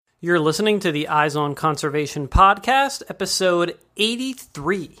You're listening to the Eyes on Conservation podcast, episode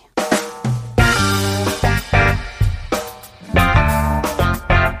 83.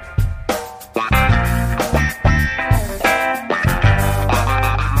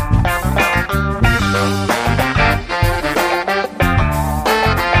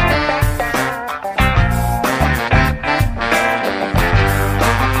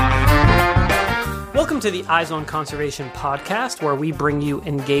 To the Eyes on Conservation podcast, where we bring you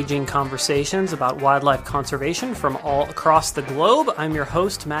engaging conversations about wildlife conservation from all across the globe. I'm your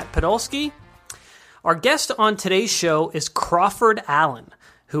host, Matt Podolsky. Our guest on today's show is Crawford Allan,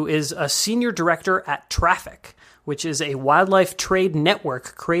 who is a senior director at Traffic, which is a wildlife trade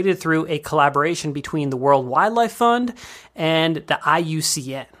network created through a collaboration between the World Wildlife Fund and the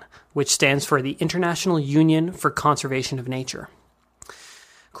IUCN, which stands for the International Union for Conservation of Nature.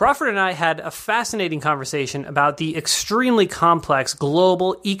 Crawford and I had a fascinating conversation about the extremely complex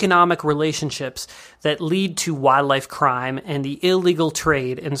global economic relationships that lead to wildlife crime and the illegal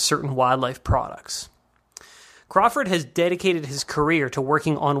trade in certain wildlife products. Crawford has dedicated his career to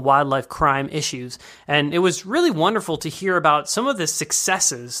working on wildlife crime issues, and it was really wonderful to hear about some of the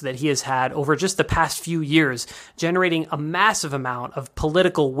successes that he has had over just the past few years, generating a massive amount of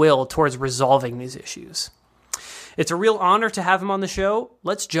political will towards resolving these issues. It's a real honor to have him on the show.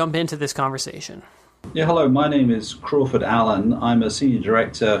 Let's jump into this conversation. Yeah, hello. My name is Crawford Allan. I'm a senior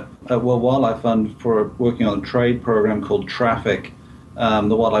director at World Wildlife Fund for working on a trade program called Traffic,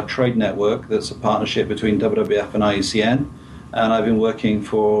 the wildlife trade network that's a partnership between WWF and IUCN. And I've been working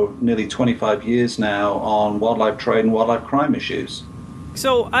for nearly 25 years now on wildlife trade and wildlife crime issues.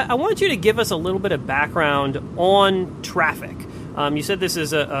 So I want you to give us a little bit of background on Traffic. You said this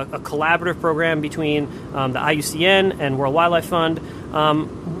is a collaborative program between the IUCN and World Wildlife Fund.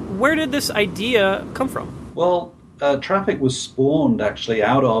 Where did this idea come from? Well, Traffic was spawned actually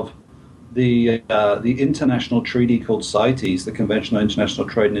out of the international treaty called CITES, the Convention on International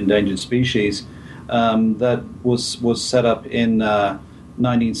Trade in Endangered Species, that was set up in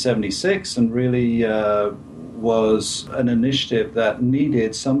 1976 and really was an initiative that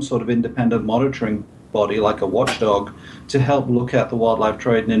needed some sort of independent monitoring body, like a watchdog, to help look at the wildlife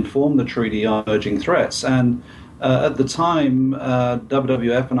trade and inform the treaty on emerging threats. And at the time,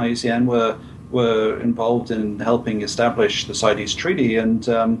 WWF and IUCN were involved in helping establish the CITES Treaty,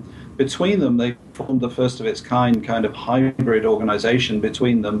 and between them, they formed the first of its kind of hybrid organization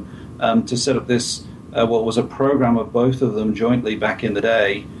between them to set up this, what was a program of both of them jointly back in the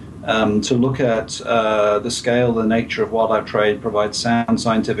day, to look at the scale, the nature of wildlife trade, provide sound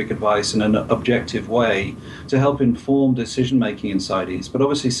scientific advice in an objective way to help inform decision-making in CITES. But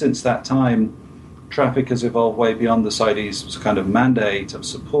obviously since that time, Traffic has evolved way beyond the CITES kind of mandate of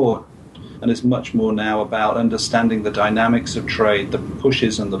support, and is much more now about understanding the dynamics of trade, the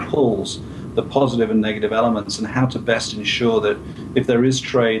pushes and the pulls, the positive and negative elements, and how to best ensure that if there is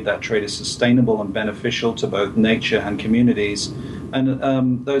trade, that trade is sustainable and beneficial to both nature and communities.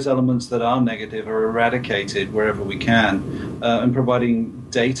 And those elements that are negative are eradicated wherever we can, and providing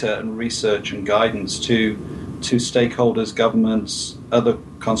data and research and guidance to stakeholders, governments, other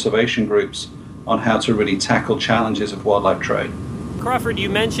conservation groups on how to really tackle challenges of wildlife trade. Crawford, you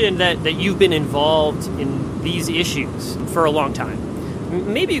mentioned that you've been involved in these issues for a long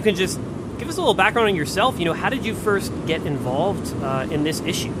time. Maybe you can just give us a little background on yourself. How did you first get involved in this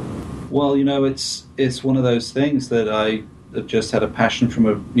issue? Well, it's one of those things that I just had a passion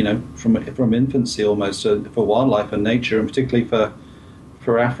from infancy almost for wildlife and nature, and particularly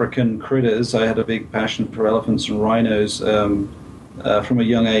for African critters. I had a big passion for elephants and rhinos. From a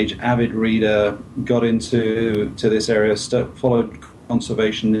young age, avid reader, got into this area, followed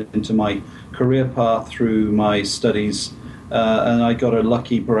conservation into my career path through my studies, and I got a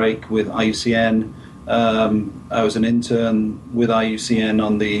lucky break with IUCN. I was an intern with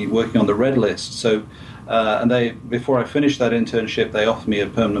IUCN working on the Red List. So, before I finished that internship, they offered me a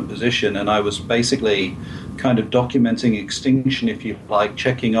permanent position, and I was basically kind of documenting extinction, if you like,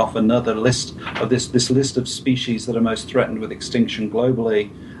 checking off another list of this list of species that are most threatened with extinction globally.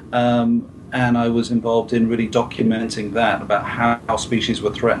 And I was involved in really documenting that, about how species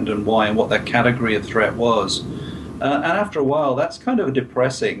were threatened and why, and what their category of threat was. And after a while, that's kind of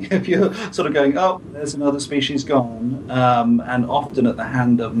depressing if you're sort of going, oh, there's another species gone, and often at the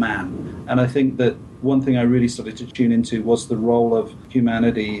hand of man. And I think that one thing I really started to tune into was the role of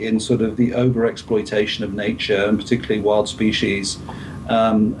humanity in sort of the over-exploitation of nature, and particularly wild species.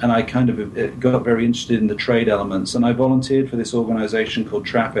 And I kind of got very interested in the trade elements. And I volunteered for this organization called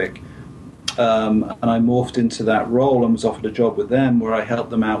Traffic. And I morphed into that role and was offered a job with them where I helped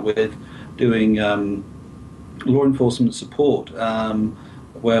them out with doing law enforcement support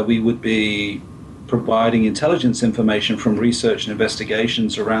where we would be providing intelligence information from research and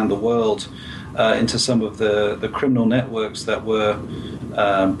investigations around the world into some of the criminal networks that were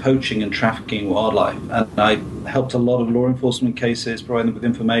poaching and trafficking wildlife. And I helped a lot of law enforcement cases, providing them with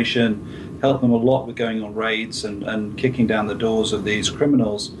information, helped them a lot with going on raids and kicking down the doors of these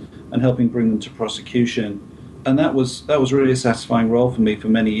criminals and helping bring them to prosecution. And that was really a satisfying role for me for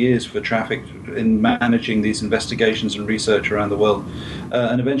many years for traffic in managing these investigations and research around the world.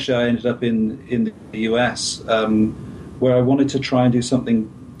 And eventually I ended up in the US, where I wanted to try and do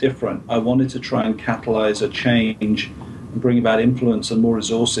something different. I wanted to try and catalyze a change and bring about influence and more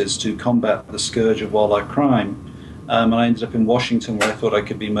resources to combat the scourge of wildlife crime. And I ended up in Washington, where I thought I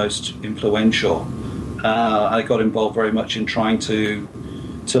could be most influential. I got involved very much in trying to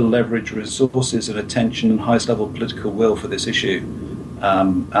leverage resources and attention and highest level political will for this issue.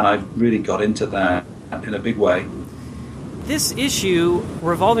 And I really got into that in a big way. This issue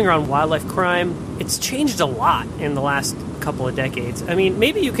revolving around wildlife crime, it's changed a lot in the last couple of decades. I mean,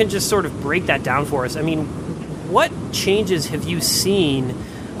 maybe you can just sort of break that down for us. I mean, what changes have you seen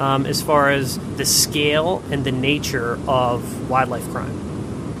as far as the scale and the nature of wildlife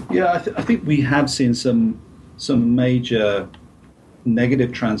crime? Yeah, I think we have seen some major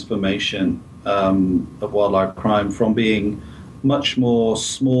negative transformation of wildlife crime from being much more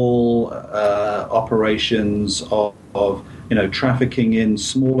small operations of trafficking in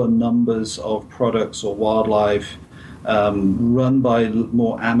smaller numbers of products or wildlife run by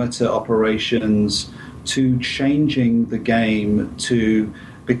more amateur operations to changing the game to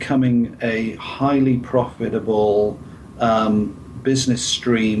becoming a highly profitable business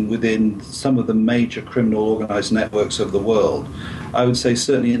stream within some of the major criminal organized networks of the world. I would say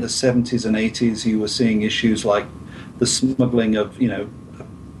certainly in the 70s and 80s you were seeing issues like the smuggling of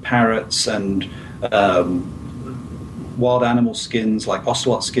parrots and wild animal skins like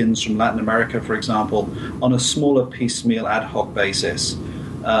ocelot skins from Latin America, for example, on a smaller piecemeal ad hoc basis.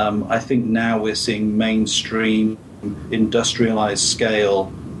 I think now we're seeing mainstream industrialized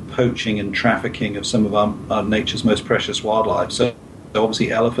scale poaching and trafficking of some of our nature's most precious wildlife. So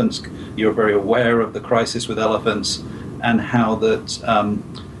obviously elephants, you're very aware of the crisis with elephants and how that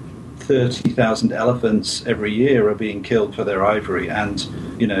 30,000 elephants every year are being killed for their ivory, and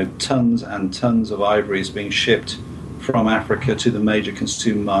tons and tons of ivory is being shipped from Africa to the major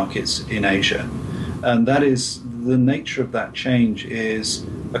consumer markets in Asia. And that is the nature of that change is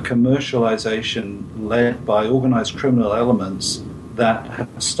a commercialization led by organized criminal elements that have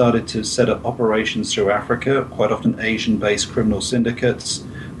started to set up operations through Africa, quite often Asian-based criminal syndicates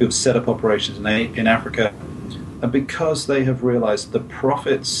who have set up operations in Africa. And because they have realized the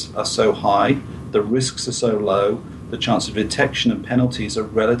profits are so high, the risks are so low, the chance of detection and penalties are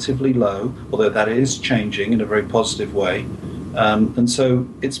relatively low, although that is changing in a very positive way. And so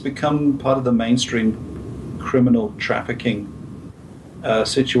it's become part of the mainstream criminal trafficking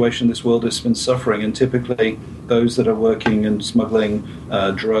situation this world has been suffering. And typically those that are working and smuggling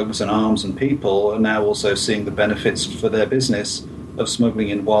drugs and arms and people are now also seeing the benefits for their business of smuggling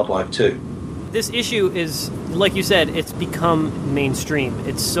in wildlife too. This issue is, like you said, it's become mainstream.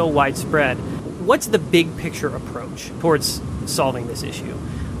 It's so widespread. What's the big picture approach towards solving this issue?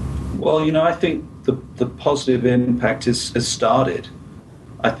 Well, I think the positive impact has started.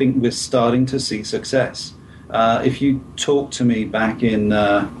 I think we're starting to see success. If you talk to me back in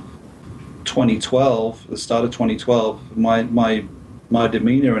 2012, the start of 2012, my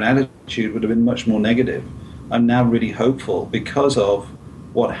demeanor and attitude would have been much more negative. I'm now really hopeful because of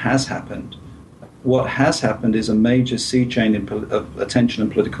what has happened. What has happened is a major sea change of attention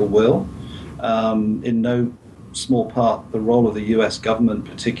and political will. In no small part, the role of the U.S. government,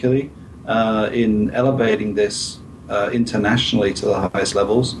 particularly, in elevating this internationally to the highest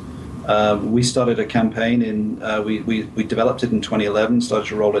levels. We started a campaign we developed it in 2011, started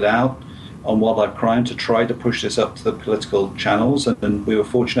to roll it out on wildlife crime to try to push this up to the political channels. And we were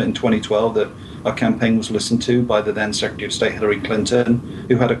fortunate in 2012 that our campaign was listened to by the then Secretary of State Hillary Clinton,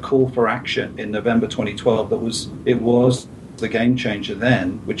 who had a call for action in November 2012 it was the game changer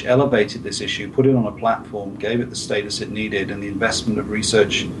then, which elevated this issue, put it on a platform, gave it the status it needed, and the investment of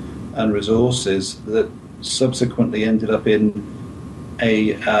research and resources that subsequently ended up in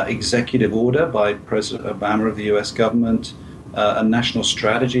a executive order by President Obama of the U.S. government, a national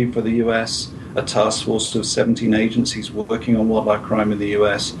strategy for the U.S., a task force of 17 agencies working on wildlife crime in the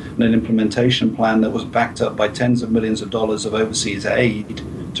U.S., and an implementation plan that was backed up by tens of millions of dollars of overseas aid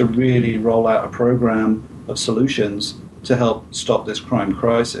to really roll out a program of solutions to help stop this crime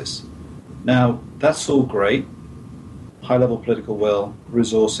crisis. Now, that's all great. High-level political will,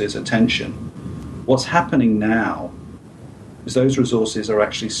 resources, attention. What's happening now is those resources are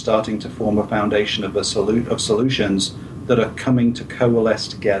actually starting to form a foundation of solutions that are coming to coalesce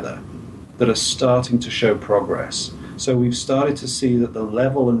together, that are starting to show progress. So we've started to see that the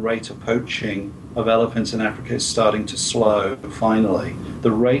level and rate of poaching of elephants in Africa is starting to slow, finally.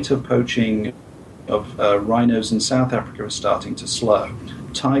 The rate of poaching of rhinos in South Africa is starting to slow.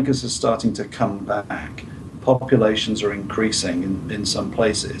 Tigers are starting to come back. Populations are increasing in some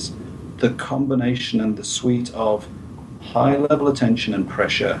places. The combination and the suite of high-level attention and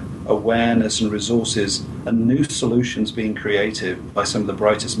pressure, awareness and resources, and new solutions being created by some of the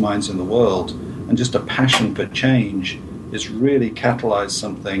brightest minds in the world, and just a passion for change is really catalyzed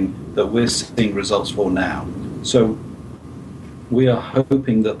something that we're seeing results for now. So we are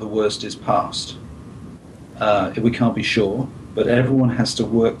hoping that the worst is past. We can't be sure, but everyone has to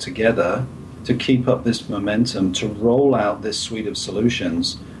work together to keep up this momentum, to roll out this suite of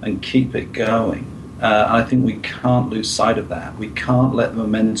solutions and keep it going. I think we can't lose sight of that. We can't let the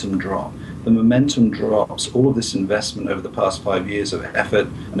momentum drop. The momentum drops. All of this investment over the past 5 years of effort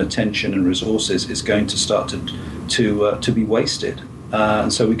and attention and resources is going to start to be wasted.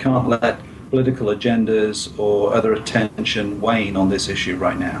 And so we can't let political agendas or other attention wane on this issue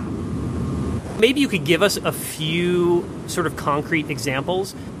right now. Maybe you could give us a few sort of concrete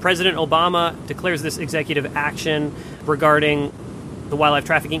examples. President Obama declares this executive action regarding the wildlife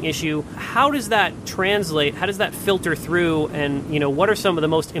trafficking issue. How does that translate? How does that filter through? And, what are some of the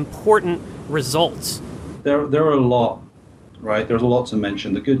most important results? There are a lot, right? There's a lot to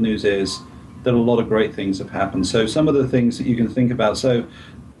mention. The good news is that a lot of great things have happened. So some of the things that you can think about, so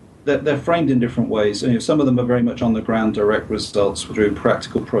they're framed in different ways. Some of them are very much on the ground, direct results through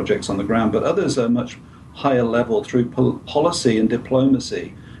practical projects on the ground, but others are much higher level through policy and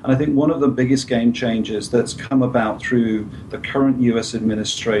diplomacy. And I think one of the biggest game changers that's come about through the current U.S.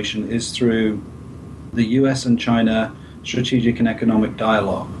 administration is through the U.S. and China strategic and economic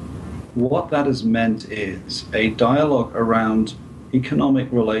dialogue. What that has meant is a dialogue around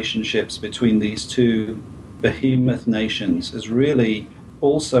economic relationships between these two behemoth nations has really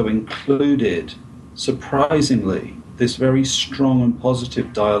also included, surprisingly, this very strong and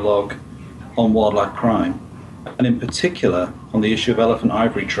positive dialogue on wildlife crime, and in particular on the issue of elephant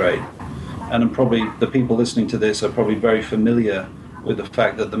ivory trade. And probably the people listening to this are probably very familiar with the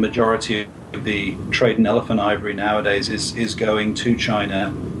fact that the majority of the trade in elephant ivory nowadays is going to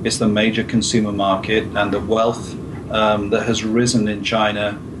China. It's the major consumer market, and the wealth that has risen in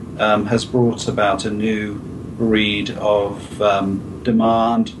China has brought about a new breed of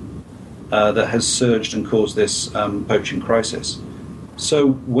demand that has surged and caused this poaching crisis.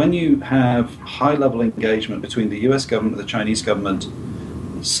 So when you have high-level engagement between the US government and the Chinese government,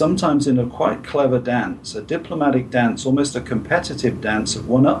 sometimes in a quite clever dance, a diplomatic dance, almost a competitive dance of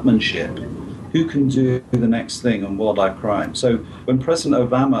one-upmanship, who can do the next thing on wildlife crime. So when President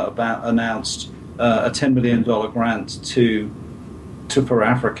Obama announced a $10 million grant for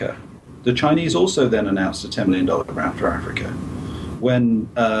Africa, the Chinese also then announced a $10 million grant for Africa. When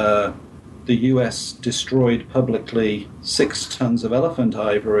the US destroyed publicly 6 tons of elephant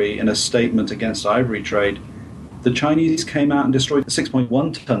ivory in a statement against ivory trade, the Chinese came out and destroyed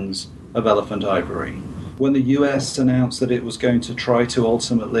 6.1 tons of elephant ivory. When the US announced that it was going to try to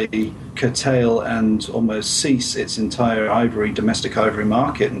ultimately curtail and almost cease its entire domestic ivory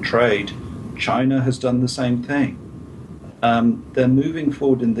market and trade, China has done the same thing. They're moving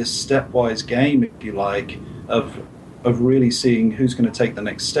forward in this stepwise game, if you like, of really seeing who's going to take the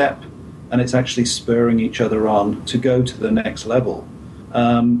next step, and it's actually spurring each other on to go to the next level.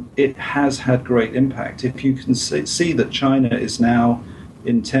 It has had great impact. If you can see that China is now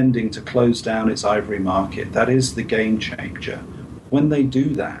intending to close down its ivory market, that is the game changer. When they do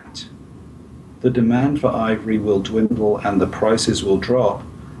that, the demand for ivory will dwindle and the prices will drop.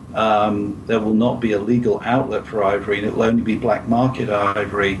 There will not be a legal outlet for ivory, and it will only be black market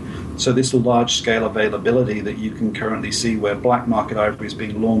ivory. So this large-scale availability that you can currently see where black market ivory is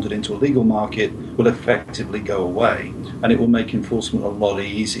being laundered into a legal market will effectively go away, and it will make enforcement a lot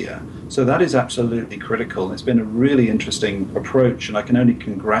easier. So that is absolutely critical. It's been a really interesting approach, and I can only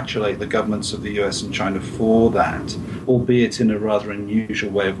congratulate the governments of the US and China for that, albeit in a rather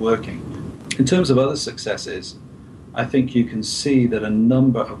unusual way of working. In terms of other successes, I think you can see that a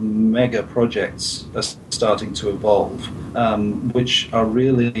number of mega projects are starting to evolve, which are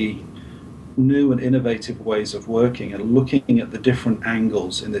really new and innovative ways of working and looking at the different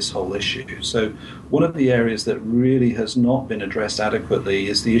angles in this whole issue. So one of the areas that really has not been addressed adequately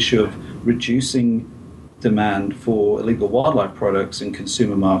is the issue of reducing demand for illegal wildlife products in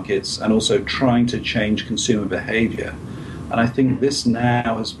consumer markets and also trying to change consumer behavior. And I think this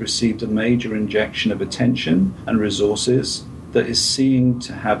now has received a major injection of attention and resources that is seen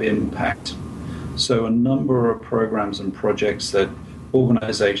to have impact. So a number of programs and projects that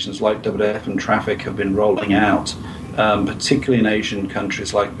organizations like WWF and Traffic have been rolling out, particularly in Asian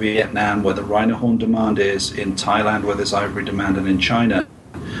countries like Vietnam, where the rhino horn demand is, in Thailand, where there's ivory demand, and in China,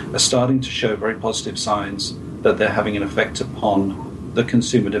 are starting to show very positive signs that they're having an effect upon the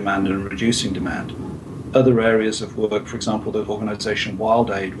consumer demand and reducing demand. Other areas of work, for example, the organization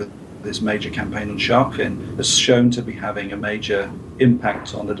Wild Aid, with this major campaign on shark fin, has shown to be having a major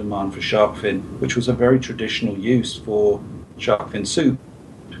impact on the demand for shark fin, which was a very traditional use for shark fin soup,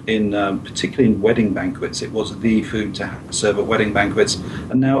 particularly in wedding banquets. It was the food to serve at wedding banquets,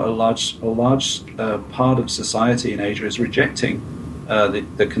 and now a large part of society in Asia is rejecting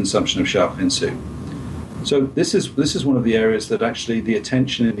the consumption of shark fin soup. So this is one of the areas that actually the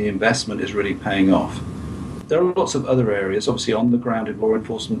attention and the investment is really paying off. There are lots of other areas, obviously on the ground in law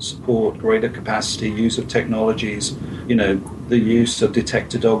enforcement support, greater capacity, use of technologies, the use of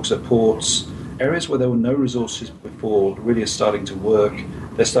detector dogs at ports, areas where there were no resources before really are starting to work.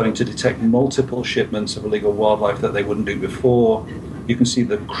 They're starting to detect multiple shipments of illegal wildlife that they wouldn't do before. You can see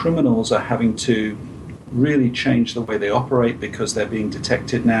that criminals are having to really change the way they operate because they're being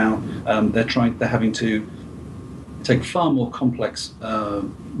detected now. They're having to take far more complex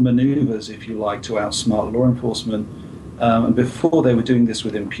maneuvers, if you like, to outsmart law enforcement. And before they were doing this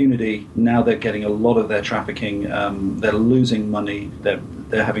with impunity, now they're getting a lot of their trafficking. They're losing money. They're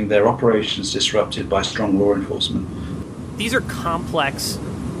having their operations disrupted by strong law enforcement. These are complex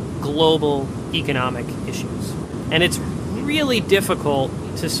global economic issues, and it's really difficult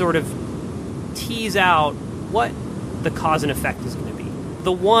to sort of tease out what the cause and effect is going to be.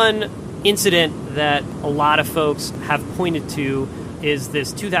 The one incident that a lot of folks have pointed to is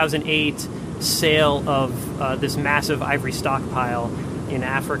this 2008 sale of this massive ivory stockpile in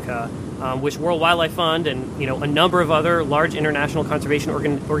Africa, which World Wildlife Fund and a number of other large international conservation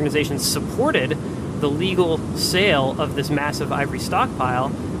organizations supported the legal sale of this massive ivory stockpile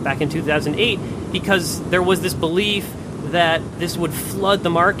back in 2008 because there was this belief that this would flood the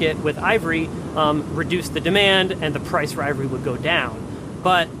market with ivory, reduce the demand, and the price for ivory would go down.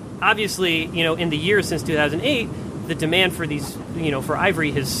 But obviously, in the years since 2008, the demand for these, for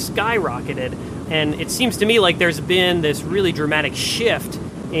ivory has skyrocketed. And it seems to me like there's been this really dramatic shift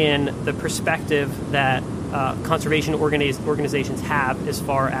in the perspective that conservation organizations have as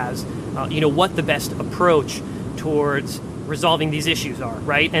far as, what the best approach towards resolving these issues are,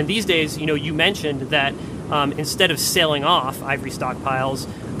 right? And these days, you mentioned that instead of selling off ivory stockpiles,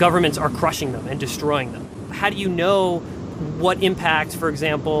 governments are crushing them and destroying them. How do you know what impact, for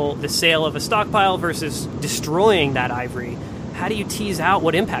example, the sale of a stockpile versus destroying that ivory? How do you tease out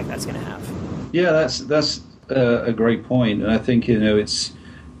what impact that's going to have? Yeah, that's a great point. And I think,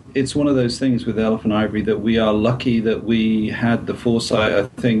 it's one of those things with elephant ivory that we are lucky that we had the foresight, I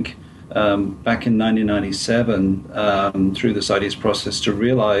think, back in 1997 through the CITES process to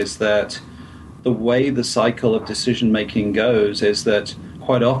realize that the way the cycle of decision-making goes is that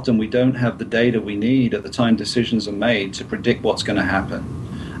quite often we don't have the data we need at the time decisions are made to predict what's going to happen.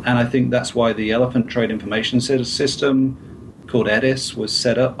 And I think that's why the Elephant Trade Information System, called EDIS, was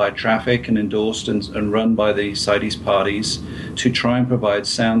set up by Traffic and endorsed and run by the CITES parties to try and provide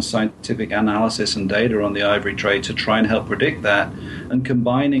sound scientific analysis and data on the ivory trade to try and help predict that, and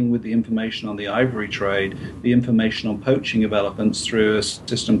combining with the information on the ivory trade, the information on poaching of elephants through a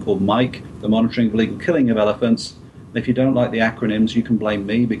system called MIKE, the Monitoring of Illegal Killing of Elephants. If you don't like the acronyms, you can blame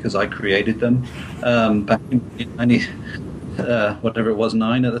me because I created them back in whatever it was,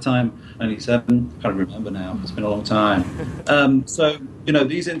 9 at the time, 97, can't remember now, it's been a long time. So,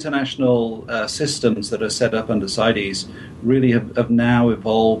 these international systems that are set up under CITES really have now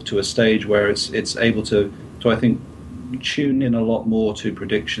evolved to a stage where it's able to I think, tune in a lot more to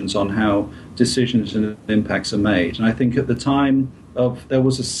predictions on how decisions and impacts are made. And I think at the time there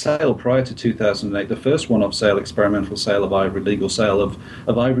was a sale prior to 2008, the first one-off sale, experimental sale of ivory, legal sale of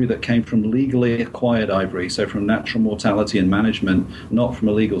ivory that came from legally acquired ivory, so from natural mortality and management, not from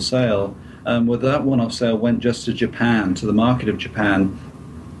a legal sale. Where that one-off sale went just to Japan, to the market of Japan.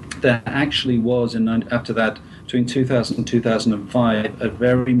 There actually was, after that, between 2000 and 2005, a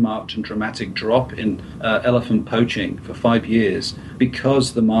very marked and dramatic drop in elephant poaching for 5 years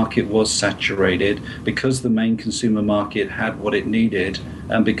because the market was saturated, because the main consumer market had what it needed,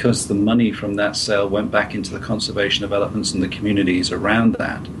 and because the money from that sale went back into the conservation of elephants and the communities around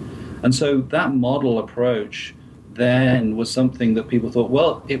that. And so that model approach then was something that people thought,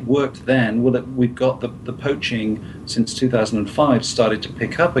 well, it worked then. Well, we've got the poaching since 2005 started to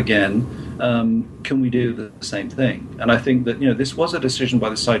pick up again. Can we do the same thing? And I think that this was a decision by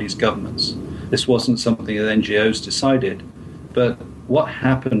the CITES governments. This wasn't something that NGOs decided. But what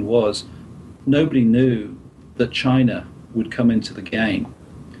happened was nobody knew that China would come into the game.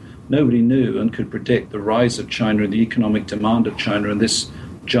 Nobody knew and could predict the rise of China and the economic demand of China and this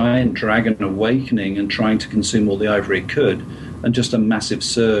giant dragon awakening and trying to consume all the ivory it could, and just a massive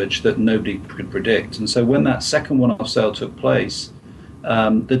surge that nobody could predict. And so when that second one-off sale took place,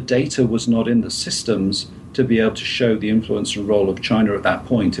 the data was not in the systems to be able to show the influence and role of China at that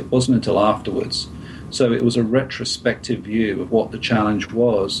point. It wasn't until afterwards. So it was a retrospective view of what the challenge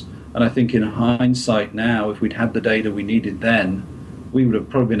was. And I think in hindsight now, if we'd had the data we needed then, we would have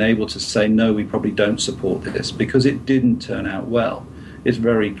probably been able to say, no, we probably don't support this, because it didn't turn out well. It's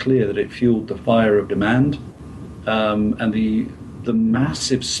very clear that it fueled the fire of demand, and the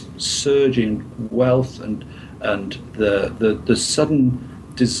massive surging wealth and the sudden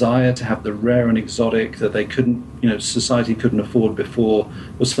desire to have the rare and exotic that they couldn't, society couldn't afford before,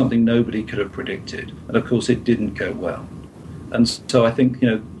 was something nobody could have predicted. And of course, it didn't go well. And so I think,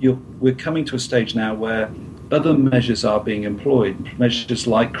 we're coming to a stage now where other measures are being employed, measures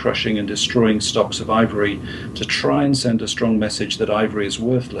like crushing and destroying stocks of ivory to try and send a strong message that ivory is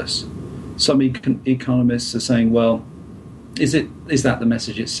worthless. Some economists are saying, well, is that the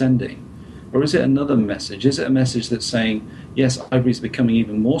message it's sending? Or is it another message? Is it a message that's saying, yes, ivory is becoming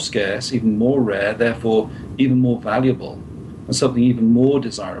even more scarce, even more rare, therefore even more valuable, and something even more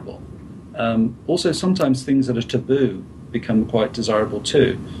desirable? Also, sometimes things that are taboo become quite desirable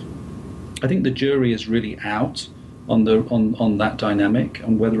too. I think the jury is really out on that dynamic,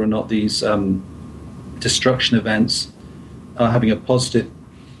 and whether or not these destruction events are having a positive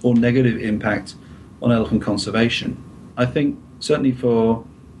or negative impact on elephant conservation. I think certainly for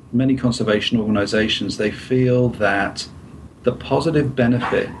many conservation organizations, they feel that the positive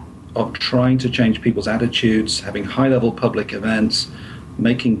benefit of trying to change people's attitudes, having high-level public events,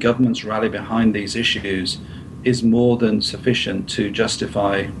 making governments rally behind these issues is more than sufficient to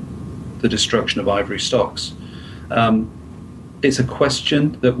justify the destruction of ivory stocks. It's a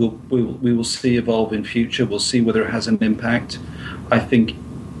question that we will see evolve in future. We'll see whether it has an impact. I think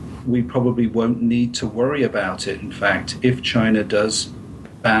we probably won't need to worry about it. In fact, if China does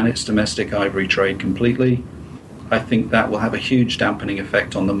ban its domestic ivory trade completely, I think that will have a huge dampening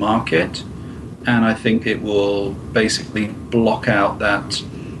effect on the market, and I think it will basically block out that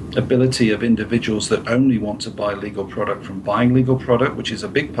ability of individuals that only want to buy legal product from buying legal product, which is a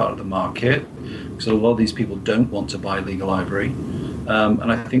big part of the market, because a lot of these people don't want to buy legal ivory.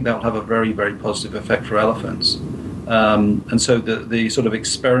 And I think that will have a very, very positive effect for elephants. And so the sort of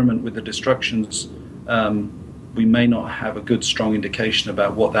experiment with the destructions, we may not have a good, strong indication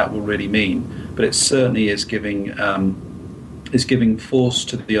about what that will really mean, but it certainly is giving force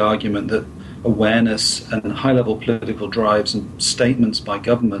to the argument that awareness and high-level political drives and statements by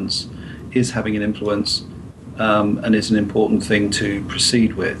governments is having an influence, and is an important thing to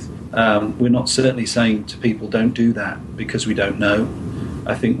proceed with. We're not certainly saying to people don't do that because we don't know.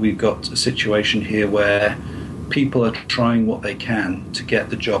 I think we've got a situation here where people are trying what they can to get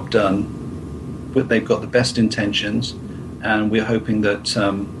the job done, but they've got the best intentions, and we're hoping that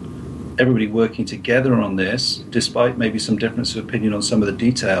everybody working together on this, despite maybe some difference of opinion on some of the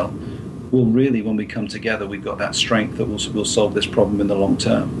detail, will really, when we come together, we've got that strength that will solve this problem in the long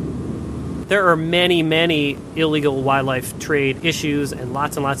term. There are many, many illegal wildlife trade issues and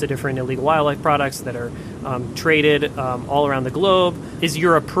lots of different illegal wildlife products that are traded all around the globe. Is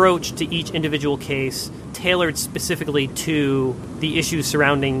your approach to each individual case tailored specifically to the issues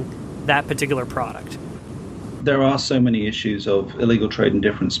surrounding that particular product? There are so many issues of illegal trade in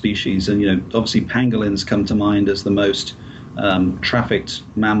different species, and obviously pangolins come to mind as the most trafficked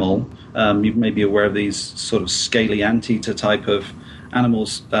mammal. You may be aware of these sort of scaly anteater type of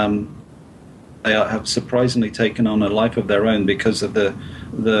animals. They have surprisingly taken on a life of their own because of the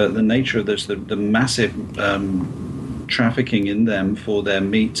nature of this, the massive trafficking in them for their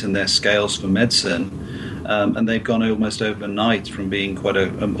meat and their scales for medicine. And they've gone almost overnight from being quite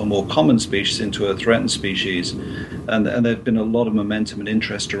a more common species into a threatened species. And there's been a lot of momentum and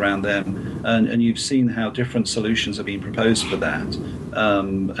interest around them. And you've seen how different solutions are being proposed for that.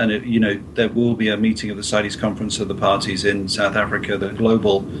 There will be a meeting of the CITES Conference of the Parties in South Africa, the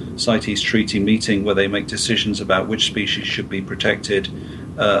global CITES treaty meeting, where they make decisions about which species should be protected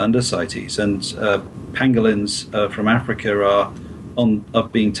under CITES. And pangolins from Africa are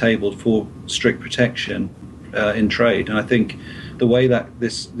being tabled for strict protection in trade. And I think the way that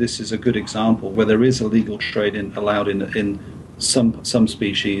this is a good example where there is illegal trade allowed in some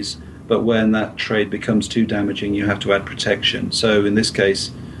species, but when that trade becomes too damaging, you have to add protection. So in this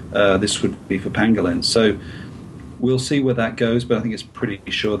case, this would be for pangolins. So we'll see where that goes, but I think it's pretty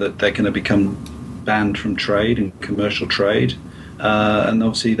sure that they're going to become banned from trade and commercial trade, and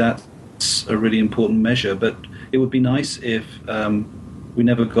obviously that's a really important measure. But it would be nice if we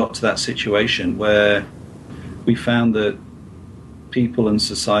never got to that situation where we found that people and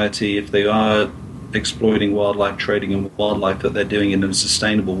society, if they are exploiting wildlife, trading in wildlife, that they're doing it in a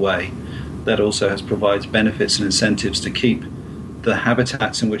sustainable way that also provides benefits and incentives to keep the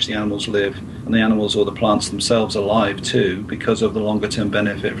habitats in which the animals live and the animals or the plants themselves alive too, because of the longer term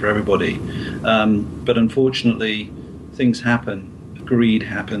benefit for everybody. But unfortunately, things happen, greed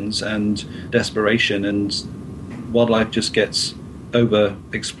happens and desperation, and wildlife just gets over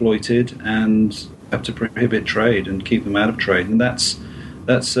exploited, and have to prohibit trade and keep them out of trade. And that's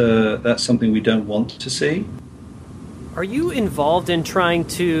something we don't want to see. Are you involved in trying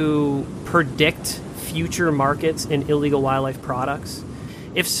to predict future markets in illegal wildlife products?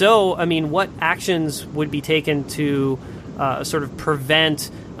 If so, I mean, what actions would be taken to sort of prevent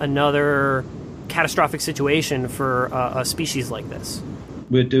another catastrophic situation for a species like this?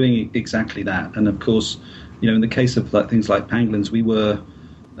 We're doing exactly that. And of course, in the case of things like pangolins, we were,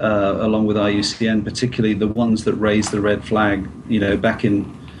 along with IUCN, particularly the ones that raised the red flag, back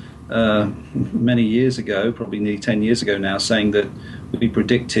in many years ago, probably nearly 10 years ago now, saying that we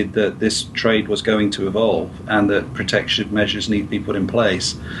predicted that this trade was going to evolve and that protection measures need to be put in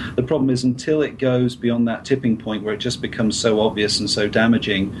place. The problem is, until it goes beyond that tipping point where it just becomes so obvious and so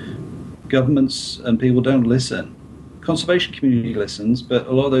damaging, governments and people don't listen. Conservation community listens, but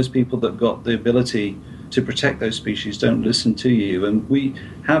a lot of those people that got the ability to protect those species don't listen to you. And we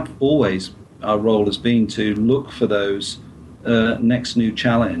have always, our role has been to look for those next new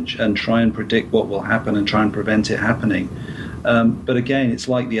challenge and try and predict what will happen and try and prevent it happening. But again, it's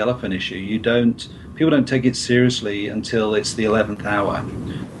like the elephant issue. People don't take it seriously until it's the 11th hour.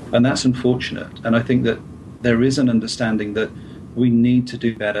 And that's unfortunate. And I think that there is an understanding that we need to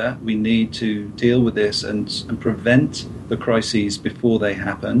do better. We need to deal with this and prevent the crises before they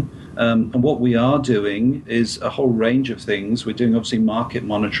happen. And what we are doing is a whole range of things. We're doing, obviously, market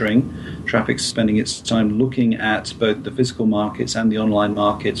monitoring. Traffic's spending its time looking at both the physical markets and the online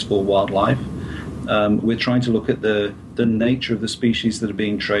markets for wildlife. We're trying to look at the nature of the species that are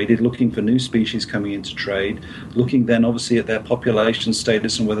being traded, looking for new species coming into trade, looking then obviously at their population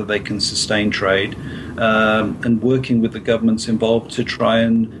status and whether they can sustain trade, and working with the governments involved to try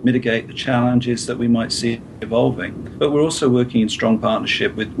and mitigate the challenges that we might see evolving. But we're also working in strong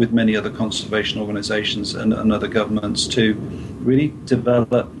partnership with many other conservation organizations and other governments to really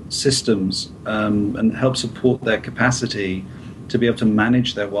develop systems and help support their capacity to be able to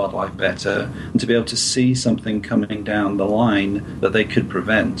manage their wildlife better and to be able to see something coming down the line that they could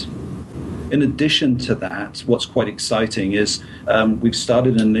prevent. In addition to that, what's quite exciting is we've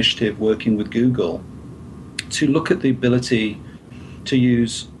started an initiative working with Google to look at the ability to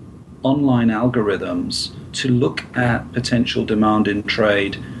use online algorithms to look at potential demand in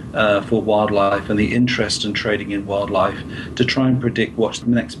trade for wildlife and the interest in trading in wildlife, to try and predict what the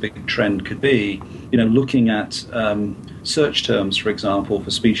next big trend could be. Looking at search terms, for example,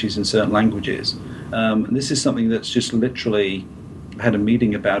 for species in certain languages. This is something that's just literally, I had a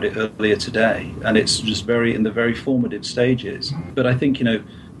meeting about it earlier today, and it's just in the very formative stages. But I think,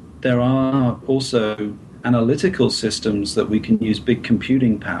 there are also analytical systems that we can use big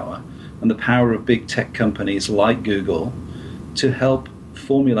computing power and the power of big tech companies like Google to help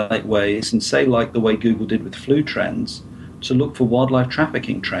formulate ways, and say like the way Google did with flu trends, to look for wildlife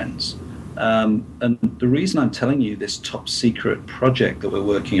trafficking trends. And the reason I'm telling you this top secret project that we're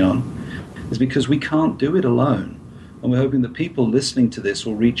working on is because we can't do it alone. And we're hoping that people listening to this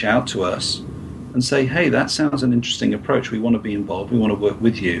will reach out to us and say, hey, that sounds an interesting approach. We want to be involved. We want to work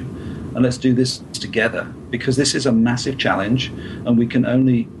with you. And let's do this together, because this is a massive challenge, and we can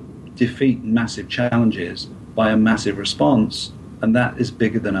only defeat massive challenges by a massive response. And that is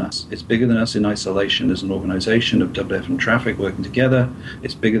bigger than us. It's bigger than us in isolation as an organization of WWF and Traffic working together.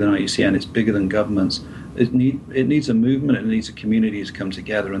 It's bigger than IUCN. It's bigger than governments. It needs a movement. It needs a community to come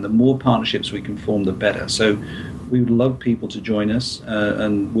together. And the more partnerships we can form, the better. So we would love people to join us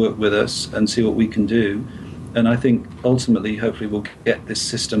and work with us and see what we can do. And I think ultimately, hopefully, we'll get this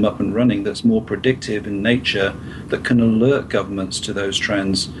system up and running that's more predictive in nature, that can alert governments to those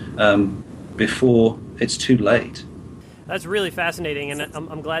trends before it's too late. That's really fascinating, and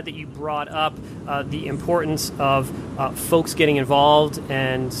I'm glad that you brought up the importance of folks getting involved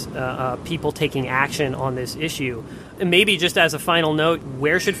and people taking action on this issue. And maybe just as a final note,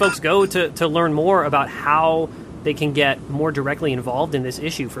 where should folks go to learn more about how they can get more directly involved in this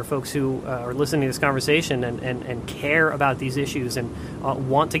issue, for folks who are listening to this conversation and care about these issues and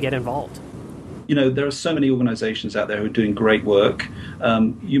want to get involved? there are so many organizations out there who are doing great work.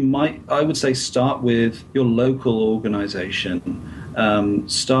 I would say, start with your local organization.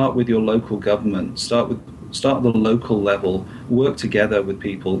 Start with your local government. Start at the local level. Work together with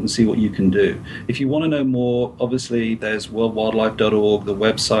people and see what you can do. If you want to know more, obviously there's worldwildlife.org. The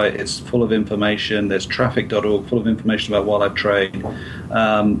website is full of information. There's traffic.org, full of information about wildlife trade.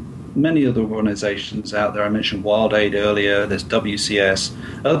 Many other organizations out there. I mentioned Wild Aid earlier. There's WCS,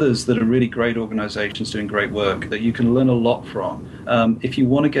 others that are really great organizations doing great work that you can learn a lot from. If you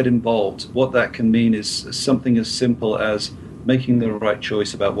want to get involved, what that can mean is something as simple as making the right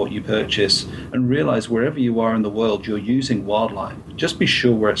choice about what you purchase, and realize wherever you are in the world, you're using wildlife. Just be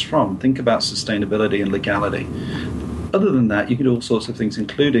sure where it's from. Think about sustainability and legality. Other than that, you can do all sorts of things,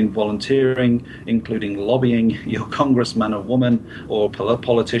 including volunteering, including lobbying your congressman or woman or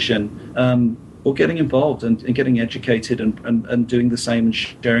politician, or getting involved and getting educated and doing the same and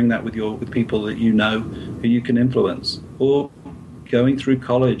sharing that with people that you know who you can influence. Or going through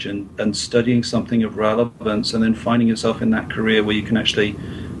college and studying something of relevance and then finding yourself in that career where you can actually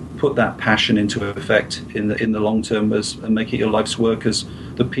put that passion into effect in the long term and make it your life's work, as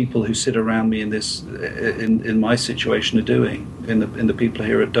the people who sit around me in my situation are doing, in the people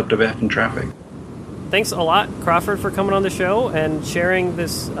here at WWF and Traffic. Thanks a lot, Crawford, for coming on the show and sharing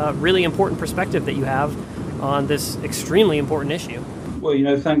this really important perspective that you have on this extremely important issue.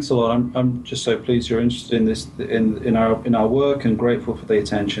 Well, thanks a lot. I'm just so pleased you're interested in this, in our work, and grateful for the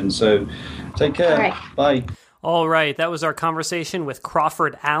attention. So, take care. All right. Bye. All right, that was our conversation with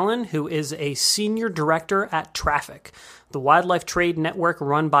Crawford Allan, who is a senior director at Traffic, the wildlife trade network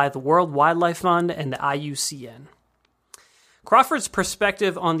run by the World Wildlife Fund and the IUCN. Crawford's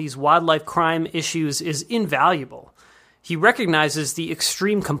perspective on these wildlife crime issues is invaluable. He recognizes the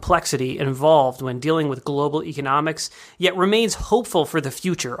extreme complexity involved when dealing with global economics, yet remains hopeful for the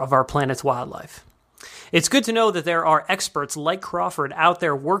future of our planet's wildlife. It's good to know that there are experts like Crawford out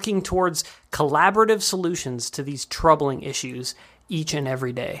there working towards collaborative solutions to these troubling issues each and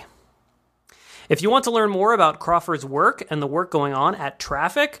every day. If you want to learn more about Crawford's work and the work going on at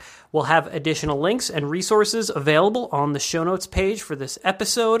Traffic, we'll have additional links and resources available on the show notes page for this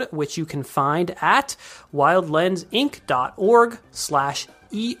episode, which you can find at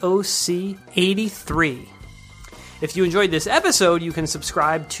wildlensinc.org/EOC83. If you enjoyed this episode, you can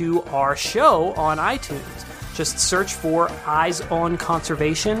subscribe to our show on iTunes. Just search for Eyes on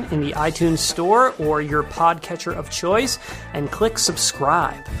Conservation in the iTunes store or your podcatcher of choice and click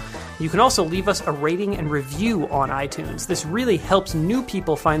subscribe. You can also leave us a rating and review on iTunes. This really helps new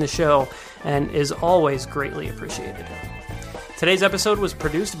people find the show and is always greatly appreciated. Today's episode was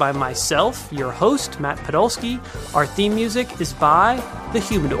produced by myself, your host, Matt Podolsky. Our theme music is by The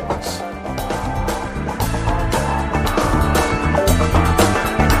Humidors.